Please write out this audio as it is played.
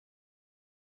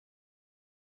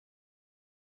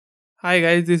Hi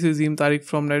guys, this is Tariq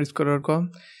from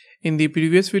nerdisco.com. In the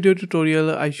previous video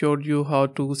tutorial, I showed you how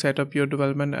to set up your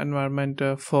development environment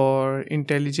for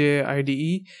IntelliJ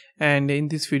IDE, and in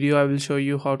this video I will show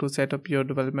you how to set up your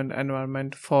development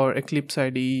environment for Eclipse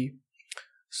IDE.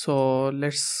 So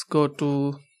let's go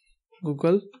to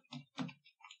Google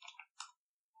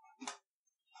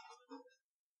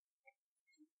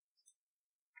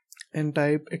and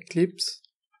type Eclipse.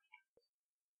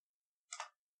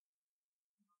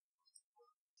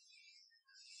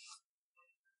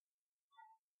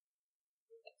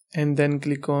 And then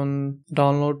click on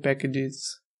download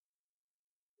packages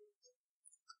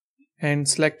and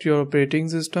select your operating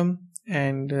system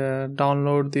and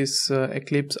download this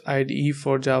Eclipse IDE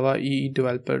for Java EE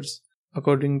developers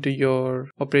according to your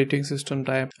operating system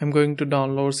type. I'm going to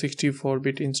download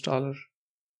 64-bit installer.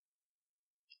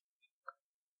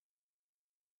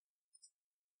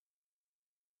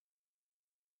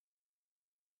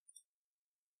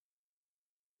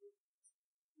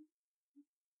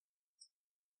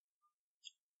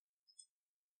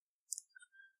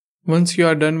 Once you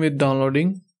are done with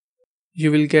downloading,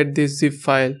 you will get this zip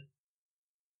file.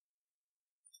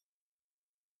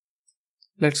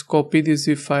 Let's copy this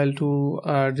zip file to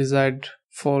our desired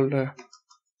folder.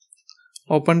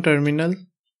 Open terminal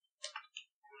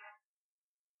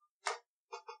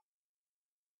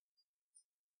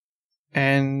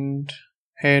and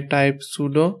here type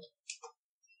sudo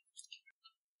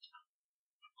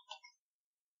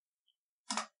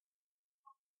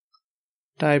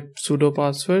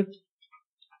password.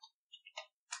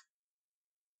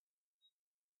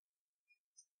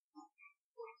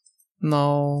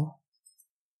 Now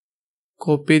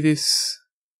copy this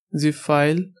zip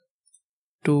file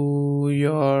to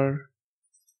your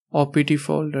OPT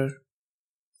folder.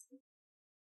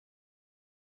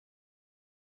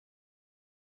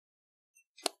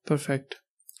 Perfect.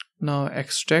 Now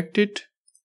extract it.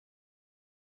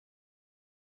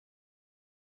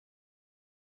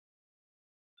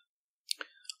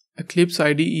 Eclipse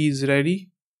IDE is ready.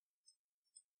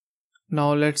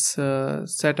 Now let's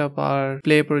set up our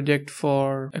play project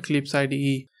for Eclipse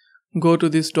IDE. Go to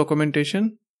this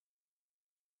documentation.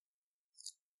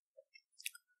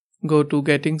 Go to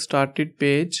getting started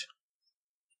page.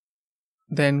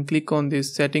 Then click on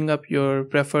this setting up your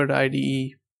preferred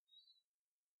IDE.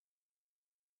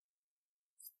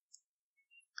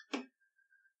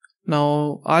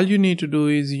 Now all you need to do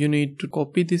is you need to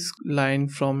copy this line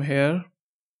from here.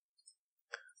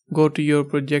 Go to your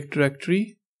project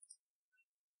directory.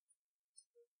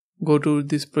 Go to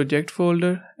this project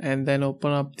folder and then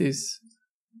open up this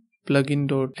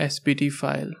plugin.sbt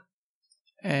file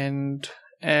and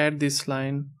add this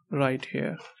line right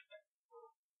here.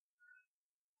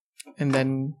 And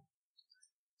then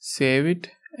save it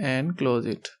and close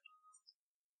it.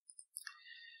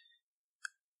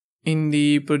 In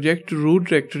the project root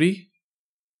directory,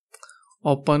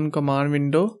 open command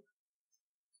window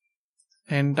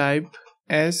and type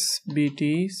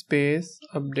SBT space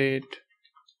update.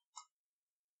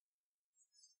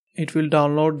 It will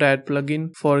download that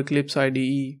plugin for Eclipse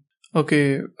IDE.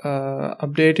 Okay,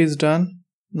 update is done.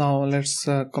 Now let's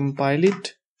compile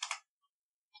it.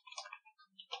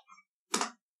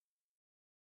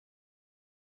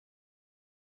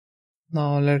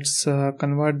 Now let's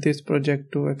convert this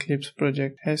project to Eclipse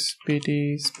project.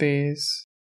 SBT space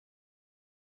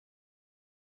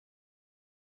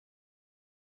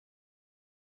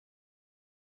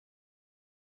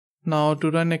now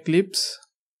to run Eclipse,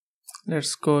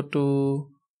 let's go to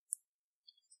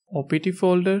OPT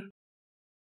folder.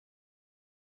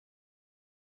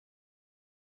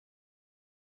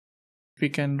 We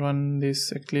can run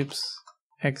this Eclipse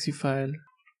exe file.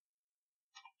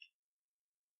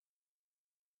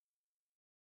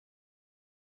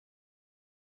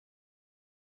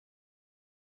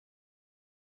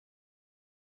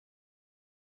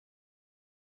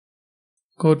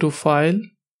 Go to file,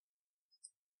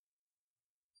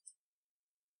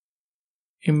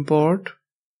 import,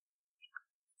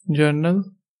 journal,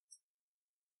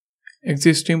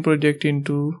 existing project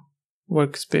into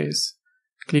workspace.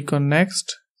 Click on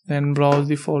next, then browse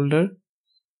the folder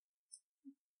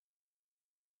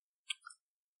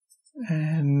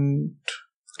and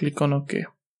click on OK.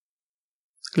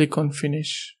 Click on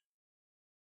finish.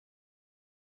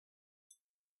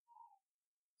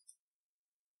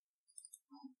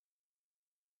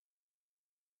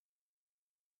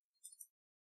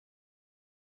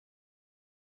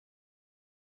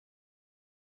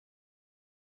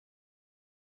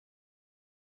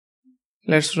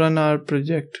 Let's run our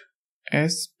project.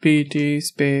 SBT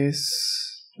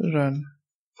space run.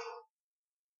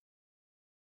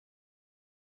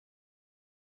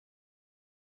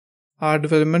 our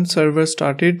development server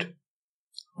started.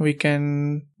 We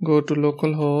can go to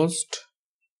localhost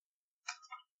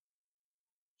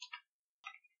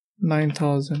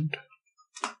 9000.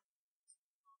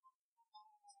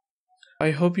 I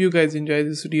hope you guys enjoy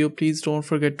this video. Please don't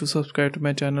forget to subscribe to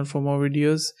my channel for more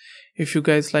videos. If you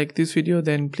guys like this video,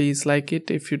 then please like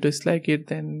it. If you dislike it,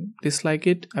 then dislike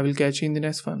it. I will catch you in the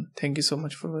next one. Thank you so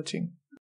much for watching.